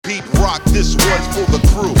Rock, this one's for the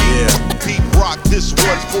crew. Yeah. Pete Rock, this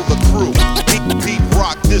one's for the crew. Pete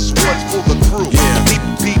Rock, this one's for the crew. Yeah.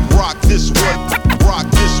 Pete Rock, this one's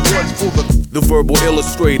for the verbal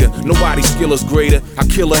illustrator. Nobody's skill is greater. I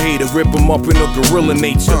kill a hater, rip him up in a gorilla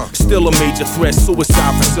nature. Still a major threat,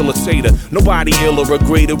 suicide facilitator. Nobody iller or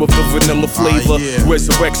greater with the vanilla flavor.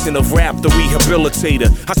 Resurrection of rap, the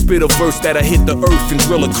rehabilitator. I spit a verse that'll hit the earth and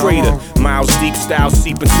drill a crater. Miles deep, style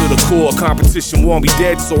seeping to the core. Competition won't be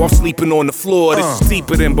dead, so I'm sleeping on the floor. This is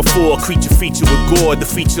deeper than before. Creature feature with gore. The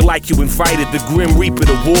feature like you invited. The grim reaper,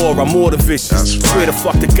 the war. I'm more the vicious. Swear to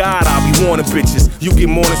fuck to God, I'll be warning bitches. You get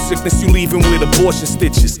morning sickness, you leaving with abortion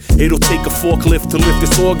stitches. It'll take a forklift to lift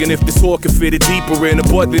this organ if this organ fitted deeper in the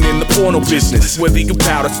butt than in the porno business. Whether you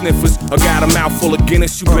powder sniffers or got a mouthful of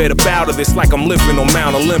Guinness, you better bow to this like I'm living on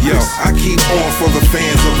Mount Olympus. Yo, I keep on for the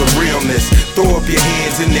fans of the realness. Throw up your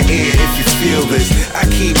hands in the air if you feel this. I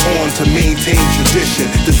keep on to maintain tradition.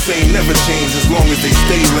 The same never change as long as they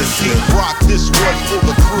stay listening. Pete Rock, this one for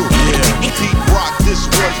the crew. Yeah. Pete Rock, this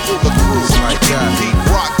one for the crew. Pete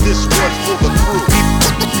Rock, this one for the crew.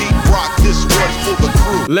 Pete Rock, this one for the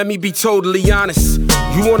crew. Let me be totally honest.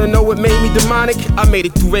 You wanna know what made me demonic? I made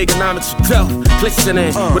it through Reaganomics with Delph.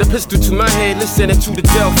 Glistening with a pistol to my head, listening to the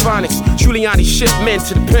Delphonics. Giuliani shipped men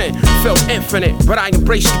to the pen. Felt infinite, but I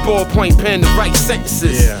embraced the ballpoint pen to write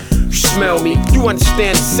sentences. You smell me, you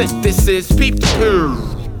understand the scent this is. Peep the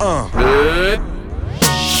good.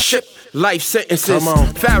 Ship life sentences.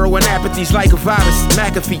 Pharoahe and apathy's like a virus.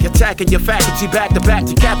 McAfee attacking your faculty back to back,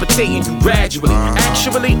 decapitating you gradually.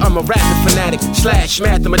 Actually, I'm a rapping fanatic /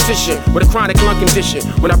 mathematician with a chronic lung condition.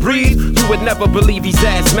 When I breathe, you would never believe he's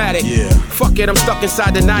asthmatic. Fuck it, I'm stuck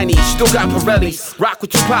inside the 90s. Still got Pirellis. Rock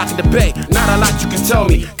with Tupac in the bay. Not a lot you can tell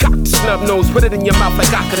me. Cock the snub nose, put it in your mouth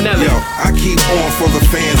like Acanelli. Yo, I keep on for the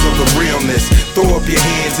fans of the realness. Throw up your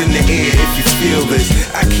hands in the air if you feel this.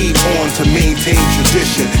 I keep on to maintain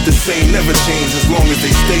tradition. The same never change as long as they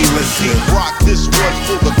stay listening. Pete Rock, this one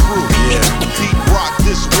for the crew. Pete Rock,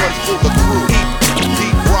 this one for the crew.